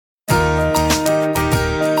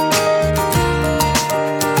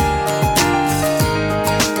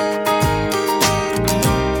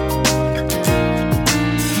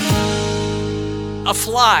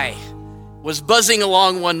fly was buzzing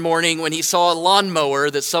along one morning when he saw a lawnmower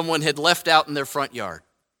that someone had left out in their front yard.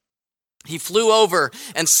 He flew over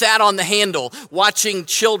and sat on the handle, watching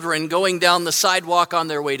children going down the sidewalk on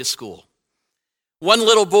their way to school. One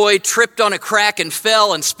little boy tripped on a crack and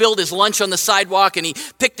fell and spilled his lunch on the sidewalk, and he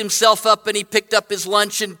picked himself up and he picked up his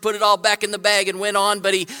lunch and put it all back in the bag and went on,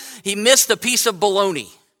 but he missed a piece of bologna,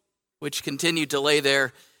 which continued to lay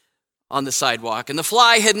there on the sidewalk. And the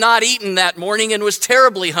fly had not eaten that morning and was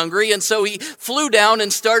terribly hungry, and so he flew down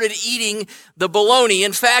and started eating the bologna.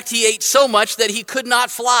 In fact, he ate so much that he could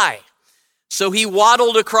not fly. So he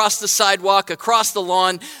waddled across the sidewalk, across the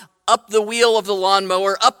lawn, up the wheel of the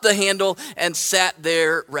lawnmower, up the handle, and sat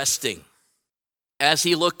there resting. As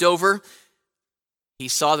he looked over, he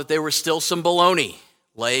saw that there was still some bologna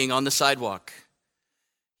laying on the sidewalk.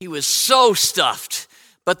 He was so stuffed,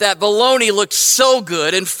 but that bologna looked so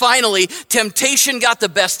good, and finally, temptation got the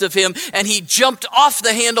best of him, and he jumped off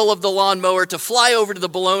the handle of the lawnmower to fly over to the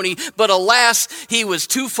bologna, but alas, he was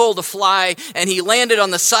too full to fly, and he landed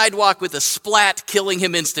on the sidewalk with a splat, killing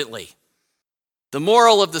him instantly. The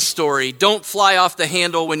moral of the story, don't fly off the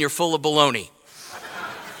handle when you're full of bologna.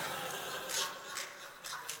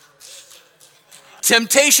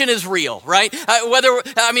 Temptation is real, right?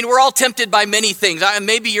 We're all tempted by many things.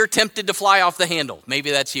 Maybe you're tempted to fly off the handle.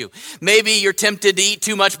 Maybe that's you. Maybe you're tempted to eat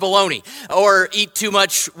too much bologna or eat too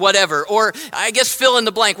much whatever. Or I guess fill in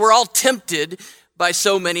the blank. We're all tempted by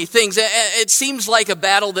so many things. It seems like a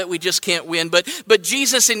battle that we just can't win, but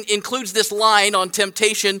Jesus includes this line on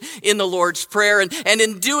temptation in the Lord's Prayer, and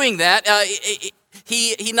in doing that,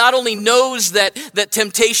 he not only knows that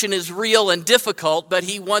temptation is real and difficult, but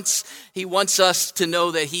he wants us to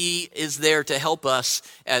know that he is there to help us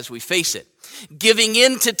as we face it. Giving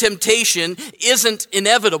in to temptation isn't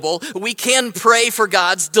inevitable. We can pray for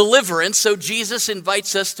God's deliverance, so Jesus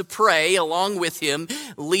invites us to pray along with him,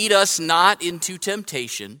 lead us not into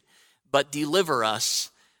temptation, but deliver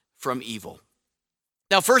us from evil.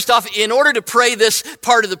 Now, first off, in order to pray this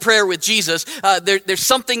part of the prayer with Jesus, there's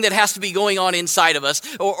something that has to be going on inside of us,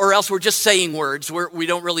 or else we're just saying words. We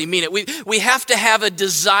don't really mean it. We have to have a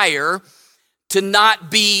desire to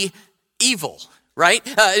not be evil. Right?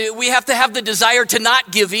 We have to have the desire to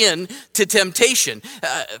not give in to temptation.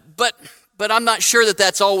 But I'm not sure that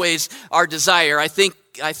that's always our desire. I think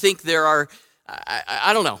there are,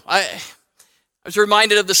 I don't know. I was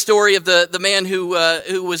reminded of the story of the man who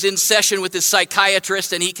was in session with his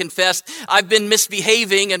psychiatrist, and he confessed, "I've been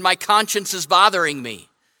misbehaving and my conscience is bothering me."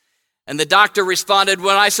 And the doctor responded,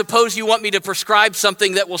 "Well, I suppose you want me to prescribe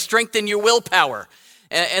something that will strengthen your willpower."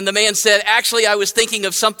 And the man said, "Actually, I was thinking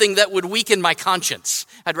of something that would weaken my conscience.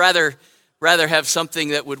 I'd rather have something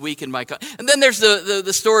that would weaken my conscience." And then there's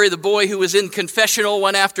the story of the boy who was in confessional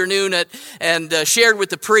one afternoon and shared with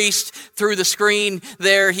the priest through the screen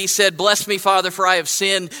there. He said, "Bless me, Father, for I have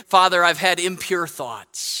sinned. Father, I've had impure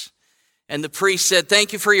thoughts." And the priest said,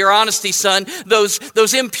 "Thank you for your honesty, son.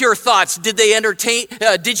 Those impure thoughts, did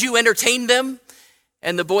you entertain them?"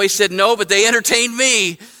 And the boy said, "No, but they entertained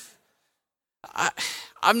me."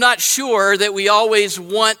 I'm not sure that we always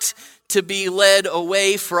want to be led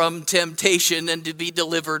away from temptation and to be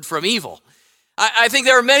delivered from evil. I think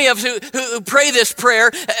there are many of us who pray this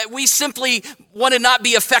prayer. We simply want to not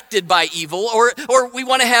be affected by evil, or we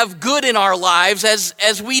want to have good in our lives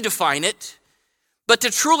as we define it. But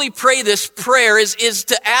to truly pray this prayer is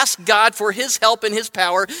to ask God for his help and his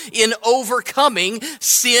power in overcoming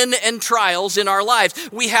sin and trials in our lives.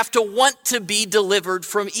 We have to want to be delivered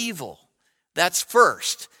from evil. That's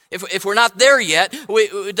first. If we're not there yet,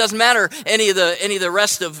 it doesn't matter any of the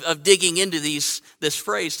rest of digging into this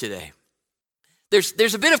phrase today.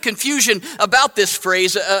 There's a bit of confusion about this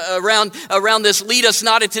phrase around this "lead us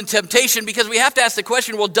not into temptation," because we have to ask the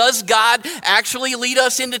question, well, does God actually lead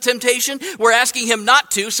us into temptation? We're asking him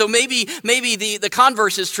not to, so maybe the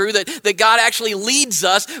converse is true, that God actually leads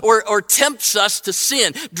us or tempts us to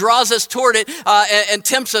sin, draws us toward it and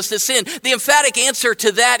tempts us to sin. The emphatic answer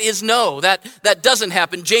to that is no, that doesn't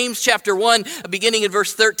happen. James chapter 1, beginning in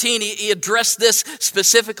verse 13, he addressed this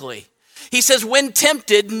specifically. He says, "When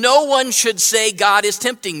tempted, no one should say, 'God is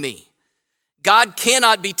tempting me.' God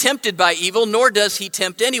cannot be tempted by evil, nor does he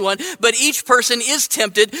tempt anyone. But each person is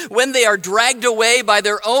tempted when they are dragged away by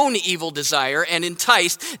their own evil desire and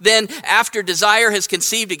enticed. Then after desire has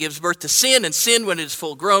conceived, it gives birth to sin. And sin, when it is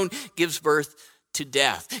full grown, gives birth to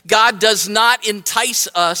death." God does not entice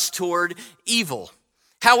us toward evil.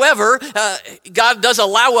 However, God does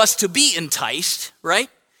allow us to be enticed, right?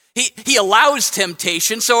 He allows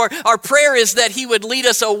temptation, so our prayer is that he would lead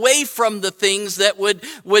us away from the things that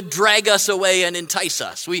would drag us away and entice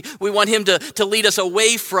us. We want him to lead us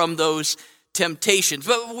away from those temptations.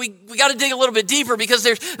 But we got to dig a little bit deeper, because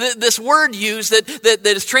there's this word used that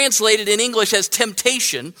is translated in English as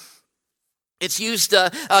temptation. It's used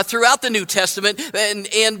throughout the New Testament, and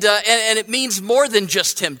it means more than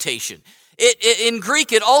just temptation. In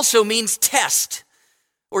Greek, it also means test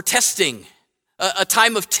or testing, a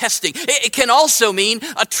time of testing. It can also mean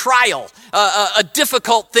a trial, a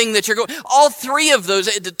difficult thing that you're going. All three of those,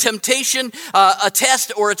 the temptation, a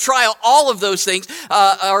test, or a trial, all of those things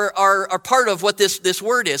are part of what this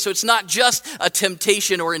word is. So it's not just a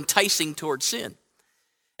temptation or enticing towards sin.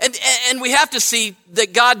 And we have to see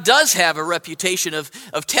that God does have a reputation of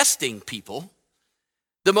testing people.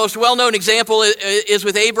 The most well-known example is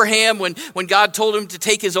with Abraham, when God told him to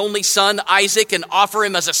take his only son, Isaac, and offer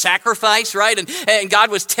him as a sacrifice, right? And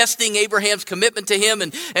God was testing Abraham's commitment to him.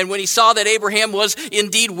 And when he saw that Abraham was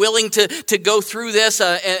indeed willing to go through this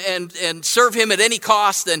and serve him at any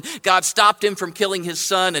cost, then God stopped him from killing his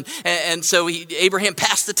son. And so Abraham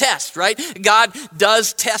passed the test, right? God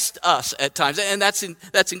does test us at times. And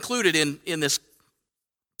that's included in this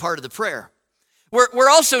part of the prayer. We're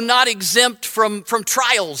also not exempt from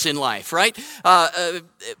trials in life, right?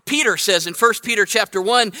 Peter says in 1 Peter chapter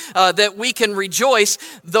 1 that we can rejoice,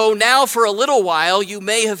 though now for a little while you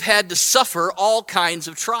may have had to suffer all kinds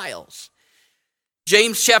of trials.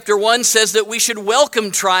 James chapter 1 says that we should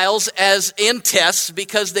welcome trials and tests,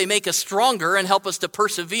 because they make us stronger and help us to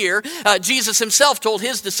persevere. Jesus himself told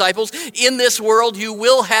his disciples, in this world you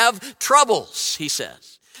will have troubles, he says.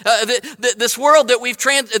 This word that we've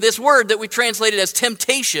translated as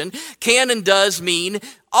temptation can and does mean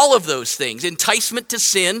all of those things: enticement to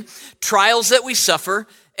sin, trials that we suffer,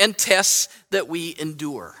 and tests that we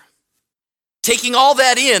endure. Taking all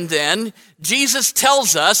that in, then, Jesus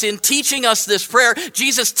tells us, in teaching us this prayer,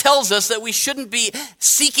 Jesus tells us that we shouldn't be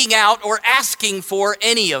seeking out or asking for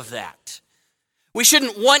any of that. We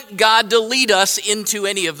shouldn't want God to lead us into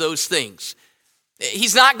any of those things.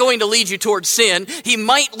 He's not going to lead you toward sin. He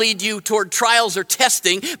might lead you toward trials or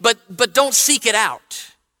testing, but don't seek it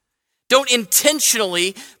out. Don't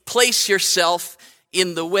intentionally place yourself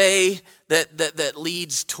in the way that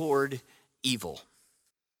leads toward evil.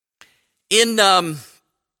 In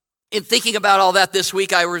thinking about all that this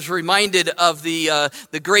week, I was reminded of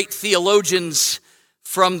the great theologians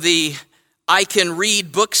from the I Can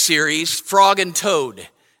Read book series, Frog and Toad.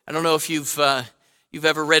 I don't know if you've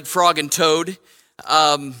ever read Frog and Toad.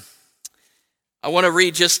 I want to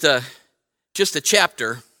read just a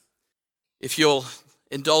chapter, if you'll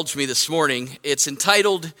indulge me this morning. It's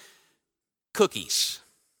entitled Cookies.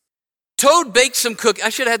 Toad baked some cookies. I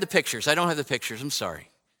should have had the pictures. I don't have the pictures. I'm sorry.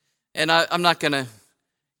 And I'm not going to,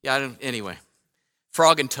 anyway.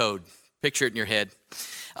 Frog and Toad. Picture it in your head.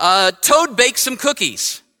 Toad baked some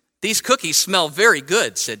cookies. These cookies smell very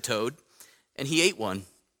good, said Toad. And he ate one.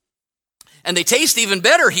 And they taste even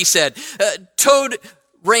better, he said. Toad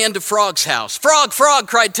ran to Frog's house. Frog, Frog,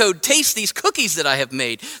 cried Toad, taste these cookies that I have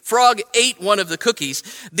made. Frog ate one of the cookies.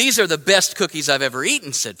 These are the best cookies I've ever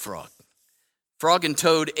eaten, said Frog. Frog and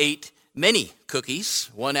Toad ate many cookies,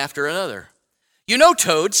 one after another. You know,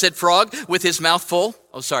 Toad, said Frog with his mouth full.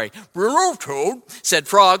 Oh, sorry. You know, Toad, said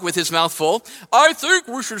Frog with his mouth full. I think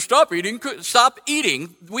we should stop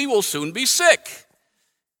eating. We will soon be sick.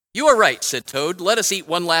 You are right, said Toad. Let us eat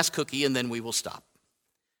one last cookie and then we will stop.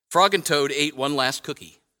 Frog and Toad ate one last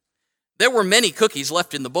cookie. There were many cookies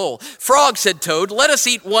left in the bowl. Frog, said Toad, let us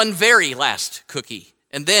eat one very last cookie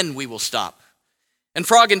and then we will stop. And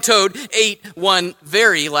Frog and Toad ate one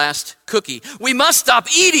very last cookie. We must stop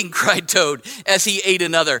eating, cried Toad as he ate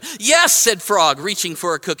another. Yes, said Frog, reaching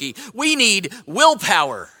for a cookie. We need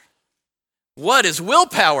willpower. What is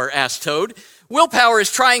willpower? Asked Toad. Willpower is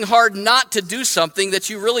trying hard not to do something that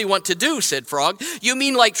you really want to do, said Frog. You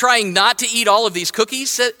mean like trying not to eat all of these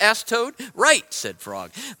cookies? Asked Toad. Right, said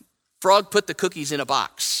Frog. Frog put the cookies in a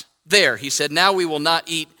box. There, he said, now we will not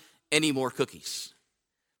eat any more cookies.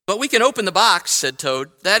 But we can open the box, said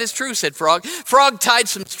Toad. That is true, said Frog. Frog tied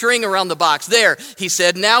some string around the box. There, he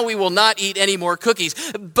said, now we will not eat any more cookies.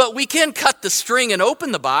 But we can cut the string and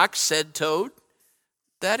open the box, said Toad.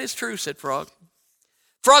 That is true, said Frog.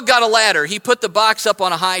 Frog got a ladder. He put the box up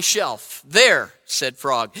on a high shelf. There, said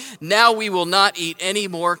Frog. Now we will not eat any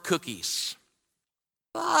more cookies.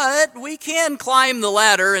 But we can climb the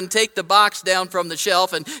ladder and take the box down from the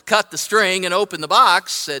shelf and cut the string and open the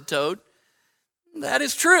box, said Toad. That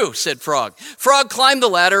is true, said Frog. Frog climbed the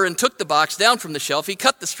ladder and took the box down from the shelf. He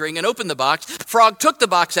cut the string and opened the box. Frog took the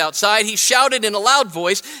box outside. He shouted in a loud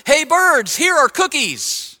voice, "Hey birds, here are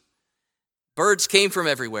cookies." Birds came from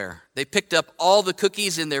everywhere. They picked up all the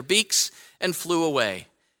cookies in their beaks and flew away.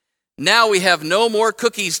 Now we have no more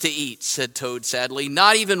cookies to eat, said Toad sadly,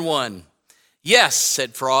 not even one. Yes,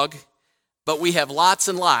 said Frog, but we have lots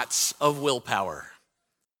and lots of willpower.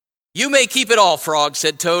 You may keep it all, Frog,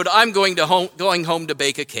 said Toad. I'm going home to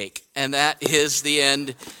bake a cake. And that is the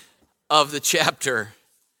end of the chapter.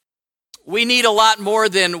 We need a lot more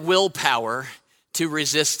than willpower to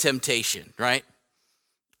resist temptation, right?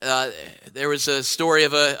 There was a story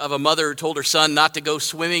of a mother who told her son not to go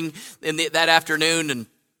swimming that afternoon, and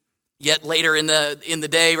yet later in the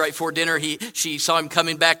day, right before dinner, she saw him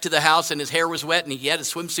coming back to the house, and his hair was wet, and he had a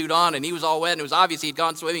swimsuit on, and he was all wet, and it was obvious he'd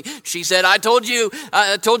gone swimming. She said, I told you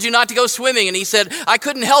not to go swimming. And he said, I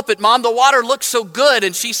couldn't help it, Mom. The water looked so good.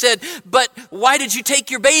 And she said, but why did you take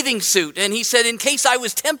your bathing suit? And he said, in case I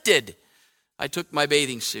was tempted, I took my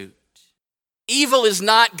bathing suit. Evil is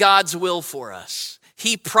not God's will for us.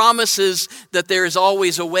 He promises that there is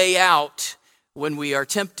always a way out when we are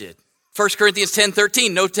tempted. 1 Corinthians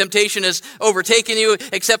 10:13, no temptation has overtaken you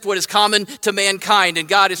except what is common to mankind. And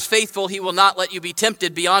God is faithful. He will not let you be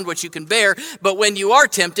tempted beyond what you can bear. But when you are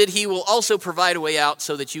tempted, he will also provide a way out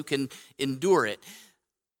so that you can endure it.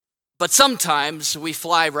 But sometimes we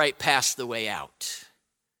fly right past the way out.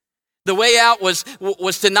 The way out was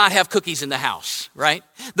to not have cookies in the house, right?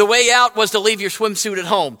 The way out was to leave your swimsuit at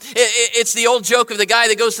home. It's the old joke of the guy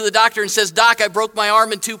that goes to the doctor and says, Doc, I broke my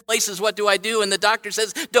arm in 2 places. What do I do? And the doctor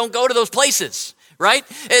says, don't go to those places, right?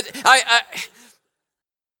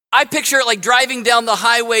 I picture it like driving down the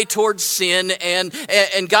highway towards sin, and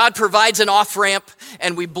God provides an off-ramp,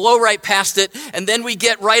 and we blow right past it, and then we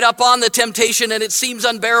get right up on the temptation, and it seems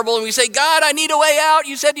unbearable, and we say, God, I need a way out.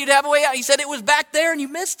 You said you'd have a way out. He said it was back there, and you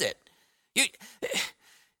missed it.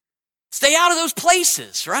 Stay out of those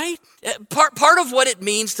places, right? Part of what it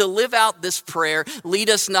means to live out this prayer, lead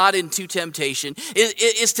us not into temptation,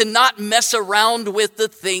 is to not mess around with the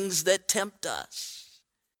things that tempt us.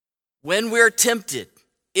 When we're tempted,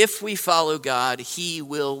 if we follow God, he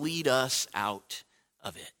will lead us out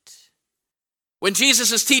of it. When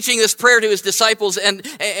Jesus is teaching this prayer to his disciples and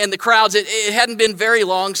the crowds, it hadn't been very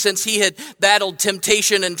long since he had battled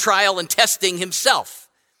temptation and trial and testing himself.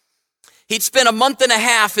 He'd spent a month and a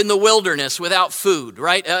half in the wilderness without food,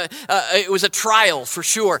 right? It was a trial for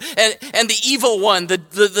sure. And the evil one,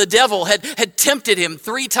 the devil, had tempted him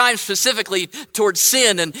 3 times specifically towards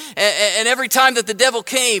sin. And every time that the devil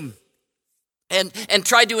came and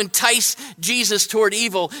tried to entice Jesus toward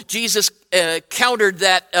evil, Jesus countered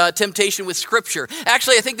that temptation with Scripture.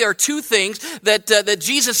 Actually, I think there are 2 things that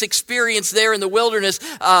Jesus experienced there in the wilderness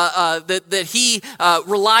that he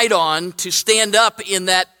relied on to stand up in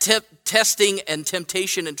that testing and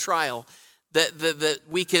temptation and trial that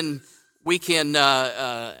we can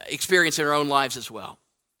experience in our own lives as well.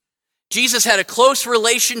 Jesus had a close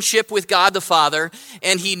relationship with God the Father,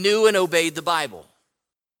 and he knew and obeyed the Bible.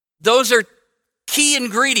 Those are key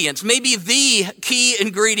ingredients, maybe the key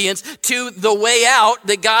ingredients to the way out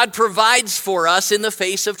that God provides for us in the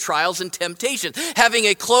face of trials and temptations. Having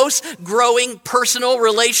a close, growing, personal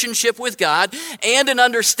relationship with God and an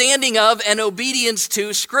understanding of and obedience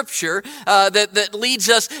to Scripture that leads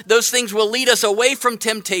us, those things will lead us away from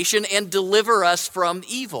temptation and deliver us from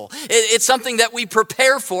evil. It's something that we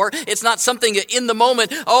prepare for. It's not something that in the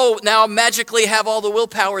moment, oh, now magically have all the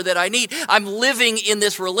willpower that I need. I'm living in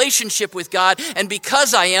this relationship with God, and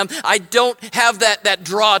because I don't have that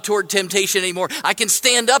draw toward temptation anymore. I can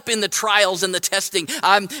stand up in the trials and the testing.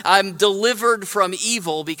 I'm delivered from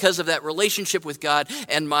evil because of that relationship with God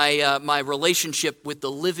and my relationship with the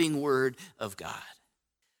living Word of God.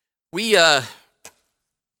 We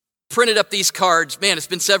printed up these cards. Man, it's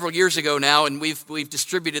been several years ago now, and we've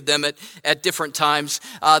distributed them at different times.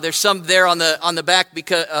 There's some there on the back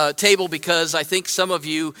table because I think some of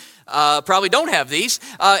you probably don't have these.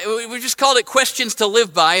 We just called it Questions to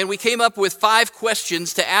Live By, and we came up with 5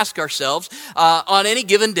 questions to ask ourselves on any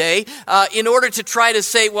given day in order to try to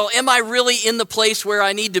say, well, am I really in the place where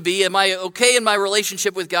I need to be? Am I okay in my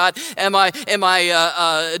relationship with God? Am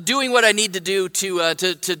I doing what I need to do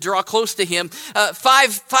to draw close to Him?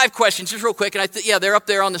 5 questions, just real quick, and they're up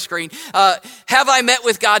there on the screen. Have I met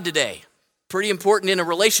with God today? Pretty important in a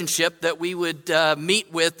relationship that we would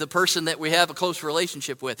meet with the person that we have a close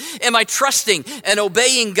relationship with. Am I trusting and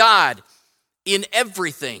obeying God in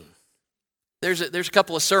everything? There's a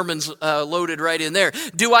couple of sermons loaded right in there.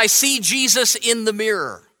 Do I see Jesus in the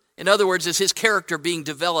mirror? In other words, is his character being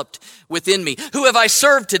developed within me? Who have I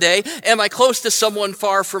served today? Am I close to someone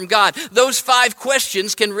far from God? Those 5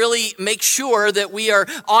 questions can really make sure that we are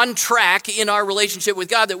on track in our relationship with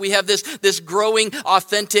God, that we have this growing,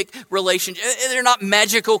 authentic relationship. They're not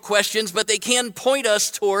magical questions, but they can point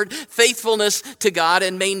us toward faithfulness to God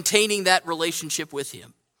and maintaining that relationship with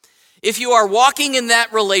Him. If you are walking in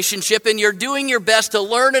that relationship and you're doing your best to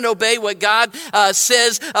learn and obey what God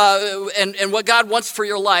says and what God wants for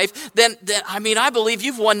your life, then I believe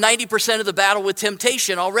you've won 90% of the battle with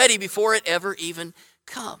temptation already before it ever even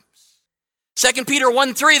comes. 2 Peter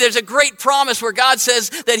 1:3, there's a great promise where God says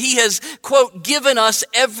that he has, quote, given us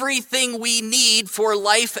everything we need for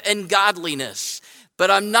life and godliness.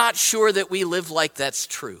 But I'm not sure that we live like that's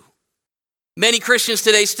true. Many Christians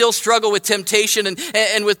today still struggle with temptation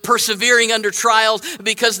and with persevering under trials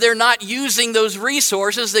because they're not using those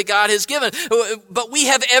resources that God has given. But we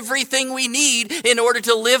have everything we need in order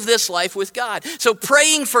to live this life with God. So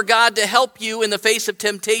praying for God to help you in the face of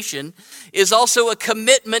temptation is also a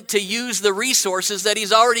commitment to use the resources that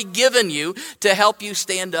he's already given you to help you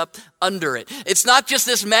stand up under it. It's not just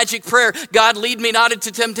this magic prayer, God lead me not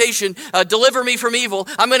into temptation, deliver me from evil.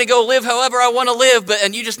 I'm going to go live however I want to live,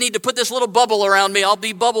 and you just need to put this little bubble around me. I'll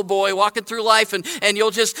be bubble boy walking through life, and you'll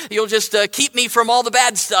just keep me from all the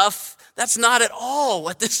bad stuff. That's not at all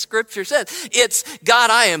what this scripture says. It's, God,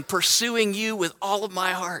 I am pursuing you with all of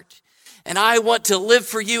my heart, and I want to live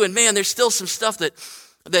for you. And man, there's still some stuff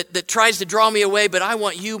that tries to draw me away, but I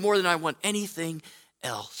want you more than I want anything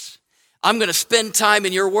else. I'm going to spend time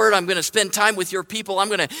in your word. I'm going to spend time with your people. I'm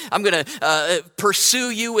going to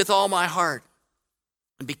pursue you with all my heart.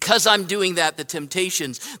 And because I'm doing that, the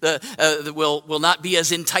temptations will not be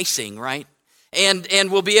as enticing, right?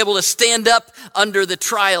 And we'll be able to stand up under the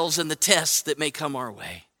trials and the tests that may come our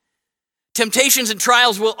way. Temptations and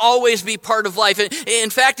trials will always be part of life.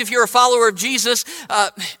 In fact, if you're a follower of Jesus,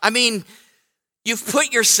 you've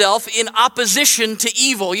put yourself in opposition to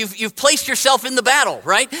evil. You've placed yourself in the battle,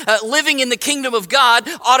 right? Living in the kingdom of God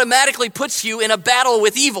automatically puts you in a battle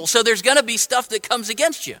with evil. So there's going to be stuff that comes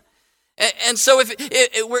against you. And so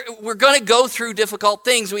if we're going to go through difficult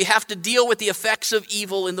things, we have to deal with the effects of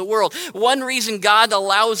evil in the world. One reason God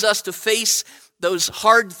allows us to face those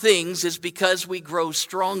hard things is because we grow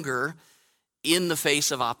stronger in the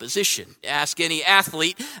face of opposition. Ask any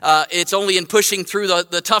athlete, it's only in pushing through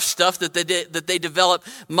the tough stuff that they develop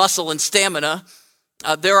muscle and stamina.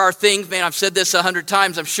 There are things, man, I've said this 100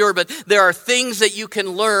 times, I'm sure, but there are things that you can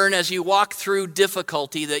learn as you walk through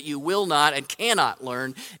difficulty that you will not and cannot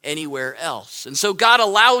learn anywhere else. And so God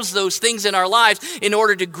allows those things in our lives in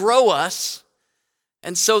order to grow us.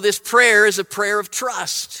 And so this prayer is a prayer of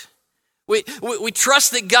trust. We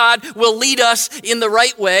trust that God will lead us in the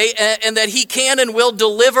right way and that he can and will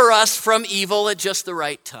deliver us from evil at just the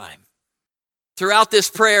right time. Throughout this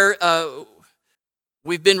prayer,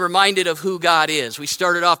 we've been reminded of who God is. We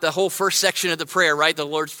started off the whole first section of the prayer, right? The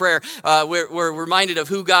Lord's Prayer. We're reminded of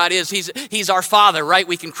who God is. He's our Father, right?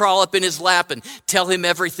 We can crawl up in his lap and tell him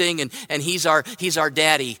everything, and he's our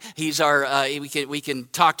daddy. We can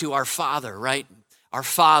talk to our Father, right? Our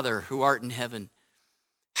Father who art in heaven.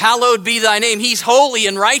 Hallowed be thy name. He's holy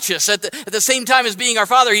and righteous. At the same time as being our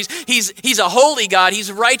Father, he's a holy God. He's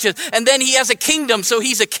righteous. And then he has a kingdom, so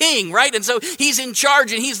he's a king, right? And so he's in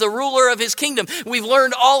charge and he's the ruler of his kingdom. We've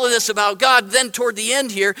learned all of this about God. Then toward the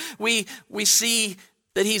end here, we see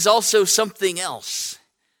that he's also something else.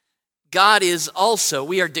 God is also,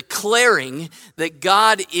 we are declaring that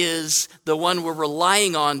God is the one we're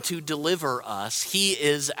relying on to deliver us. He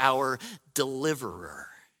is our deliverer.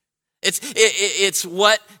 It's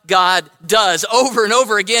what God does over and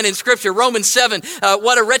over again in Scripture. Romans 7,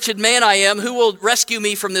 what a wretched man I am. Who will rescue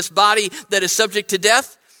me from this body that is subject to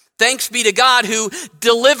death? Thanks be to God who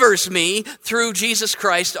delivers me through Jesus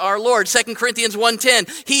Christ our Lord. 2 Corinthians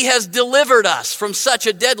 1:10, he has delivered us from such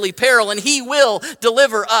a deadly peril, and he will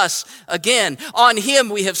deliver us again. On him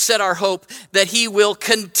we have set our hope that he will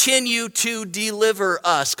continue to deliver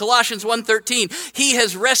us. Colossians 1:13, he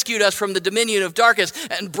has rescued us from the dominion of darkness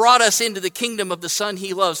and brought us into the kingdom of the Son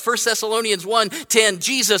he loves. 1 Thessalonians 1:10,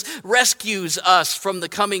 Jesus rescues us from the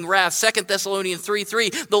coming wrath. 2 Thessalonians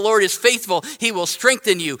 3:3, the Lord is faithful. He will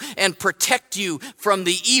strengthen you and protect you from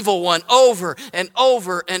the evil one. Over and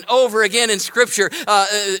over and over again in Scripture,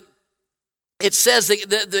 it says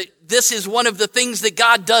that this is one of the things that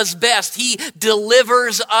God does best. He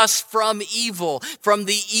delivers us from evil, from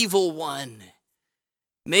the evil one.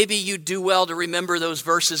 Maybe you do well to remember those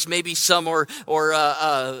verses, maybe some or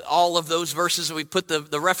all of those verses. We put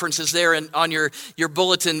the references there on your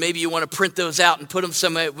bulletin. Maybe you want to print those out and put them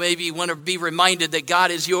somewhere. Maybe you want to be reminded that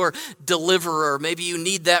God is your deliverer. Maybe you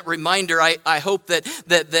need that reminder. I hope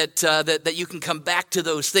that you can come back to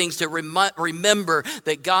those things to remember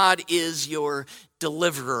that God is your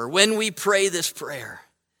deliverer. When we pray this prayer,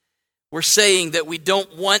 we're saying that we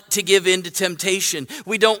don't want to give in to temptation.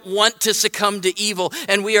 We don't want to succumb to evil.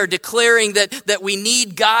 And we are declaring that we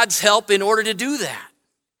need God's help in order to do that.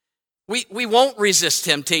 We won't resist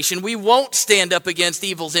temptation. We won't stand up against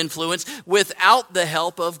evil's influence without the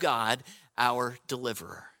help of God, our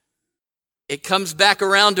deliverer. It comes back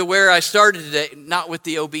around to where I started today, not with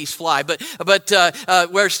the obese fly, but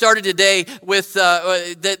where I started today with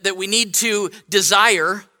that we need to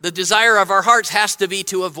desire. The desire of our hearts has to be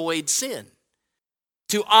to avoid sin.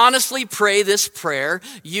 To honestly pray this prayer,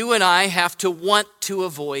 you and I have to want to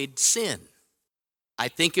avoid sin. I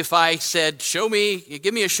think if I said, give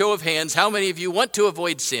me a show of hands, how many of you want to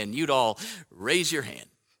avoid sin? You'd all raise your hand.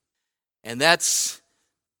 And that's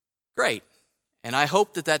great. And I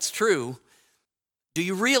hope that that's true. Do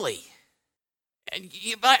you really?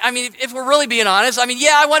 If we're really being honest,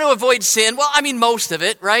 yeah, I want to avoid sin. Well, most of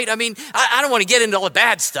it, right? I don't want to get into all the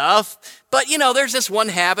bad stuff. But, there's this one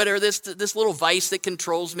habit or this little vice that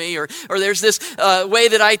controls me, or there's this way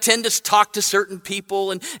that I tend to talk to certain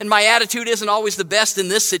people, and my attitude isn't always the best in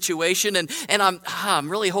this situation, and I'm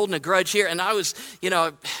really holding a grudge here. And I was,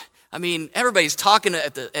 everybody's talking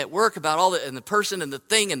at work about all the, and the person and the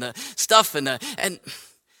thing and the stuff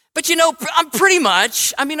but I'm pretty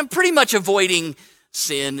much avoiding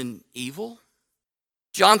sin and evil.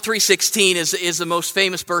 John 3:16 is the most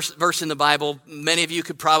famous verse in the Bible. Many of you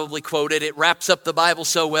could probably quote it. It wraps up the Bible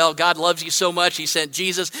so well. God loves you so much, he sent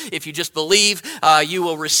Jesus. If you just believe, you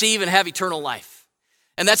will receive and have eternal life.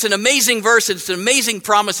 And that's an amazing verse. It's an amazing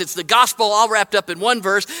promise. It's the gospel all wrapped up in one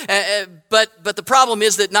verse. But the problem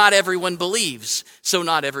is that not everyone believes, so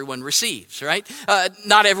not everyone receives, right?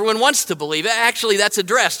 Not everyone wants to believe. Actually, that's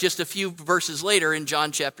addressed just a few verses later in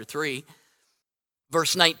John chapter 3.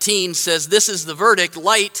 Verse 19 says, "This is the verdict.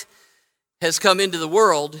 Light has come into the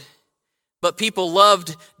world, but people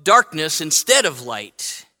loved darkness instead of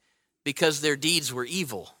light because their deeds were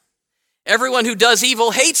evil. Everyone who does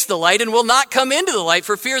evil hates the light and will not come into the light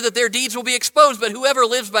for fear that their deeds will be exposed. But whoever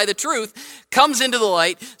lives by the truth comes into the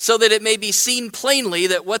light so that it may be seen plainly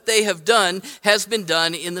that what they have done has been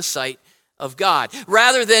done in the sight of God."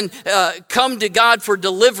 Rather than come to God for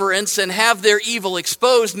deliverance and have their evil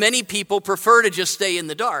exposed, many people prefer to just stay in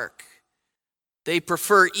the dark. They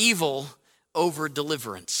prefer evil over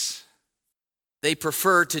deliverance. They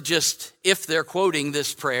prefer to just, if they're quoting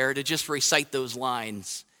this prayer, to just recite those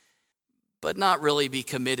lines, but not really be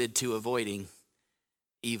committed to avoiding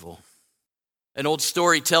evil. An old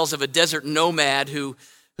story tells of a desert nomad who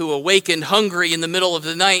awakened hungry in the middle of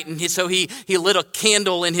the night, and so he lit a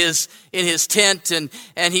candle in his tent, and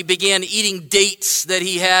he began eating dates that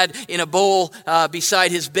he had in a bowl beside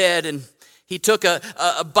his bed. And he took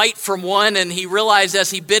a bite from one, and he realized as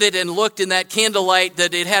he bit it and looked in that candlelight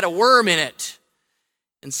that it had a worm in it.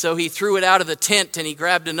 And so he threw it out of the tent, and he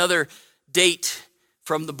grabbed another date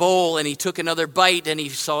from the bowl, and he took another bite, and he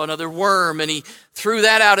saw another worm, and he threw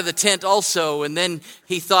that out of the tent also. And then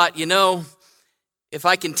he thought, if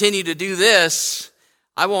I continue to do this,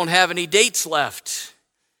 I won't have any dates left.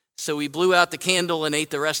 So he blew out the candle and ate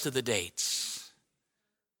the rest of the dates.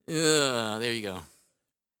 There you go.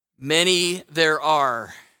 Many there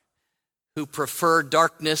are who prefer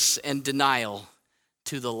darkness and denial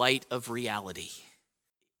to the light of reality.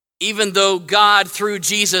 Even though God, through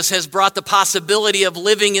Jesus, has brought the possibility of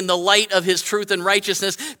living in the light of his truth and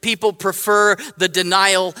righteousness, people prefer the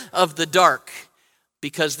denial of the dark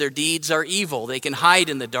because their deeds are evil. They can hide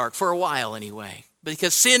in the dark for a while anyway,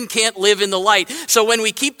 because sin can't live in the light. So when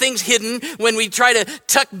we keep things hidden, when we try to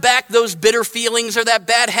tuck back those bitter feelings or that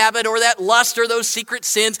bad habit or that lust or those secret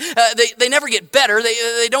sins, they never get better.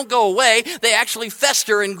 They don't go away. They actually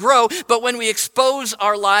fester and grow. But when we expose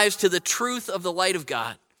our lives to the truth of the light of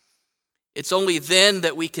God, it's only then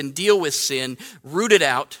that we can deal with sin, root it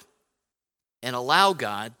out, and allow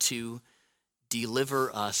God to deliver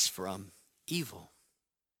us from evil.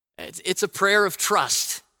 It's a prayer of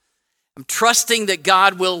trust. I'm trusting that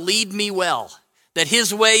God will lead me well, that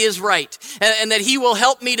his way is right, and that he will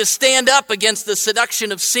help me to stand up against the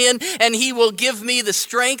seduction of sin, and he will give me the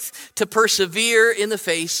strength to persevere in the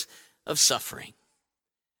face of suffering.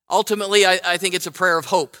 Ultimately, I think it's a prayer of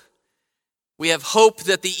hope. We have hope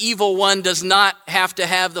that the evil one does not have to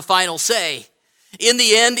have the final say. In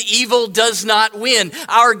the end, evil does not win.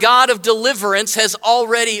 Our God of deliverance has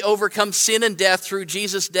already overcome sin and death through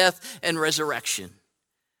Jesus' death and resurrection.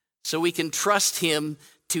 So we can trust him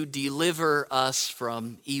to deliver us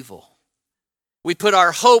from evil. We put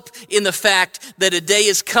our hope in the fact that a day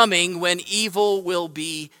is coming when evil will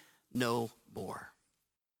be no more.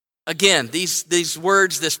 Again, these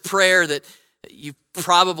words, this prayer that you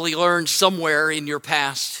probably learned somewhere in your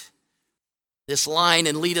past, this line,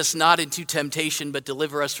 "and lead us not into temptation, but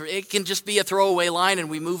deliver us from," it can just be a throwaway line and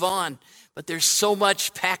we move on. But there's so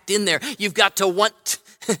much packed in there. You've got to want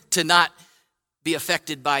to not be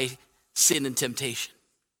affected by sin and temptation.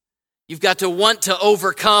 You've got to want to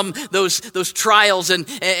overcome those trials and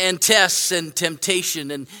tests and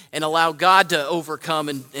temptation and allow God to overcome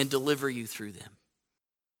and deliver you through them.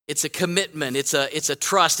 It's a commitment. It's a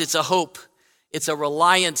trust. It's a hope. It's a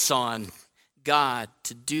reliance on God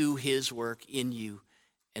to do his work in you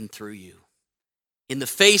and through you. In the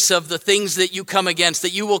face of the things that you come against,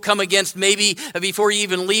 that you will come against maybe before you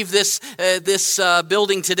even leave this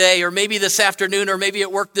building today, or maybe this afternoon, or maybe at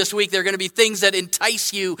work this week, there are going to be things that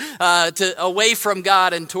entice you away from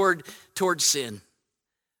God and toward sin.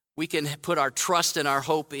 We can put our trust and our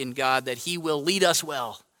hope in God that he will lead us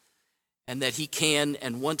well and that he can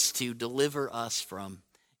and wants to deliver us from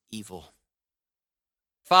evil.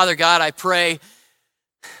 Father God, I pray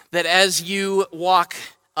that as you walk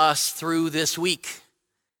us through this week,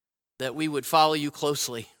 that we would follow you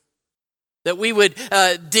closely, that we would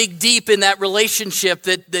dig deep in that relationship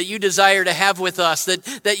that you desire to have with us,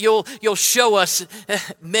 that you'll show us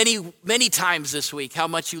many times this week how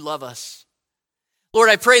much you love us. Lord,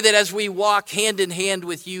 I pray that as we walk hand in hand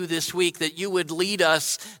with you this week, that you would lead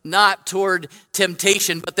us not toward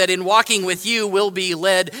temptation, but that in walking with you, we'll be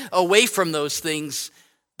led away from those things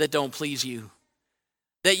that don't please you.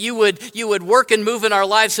 That you would work and move in our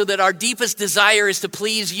lives so that our deepest desire is to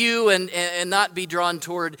please you and not be drawn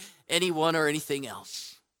toward anyone or anything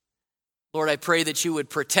else. Lord, I pray that you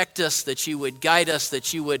would protect us, that you would guide us,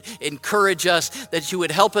 that you would encourage us, that you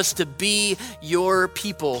would help us to be your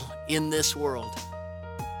people in this world.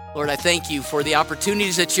 Lord, I thank you for the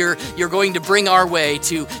opportunities that you're going to bring our way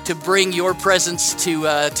to bring your presence to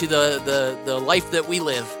the life that we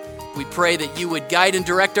live. We pray that you would guide and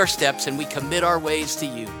direct our steps, and we commit our ways to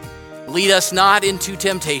you. Lead us not into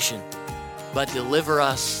temptation, but deliver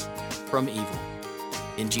us from evil.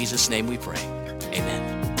 In Jesus' name we pray. Amen.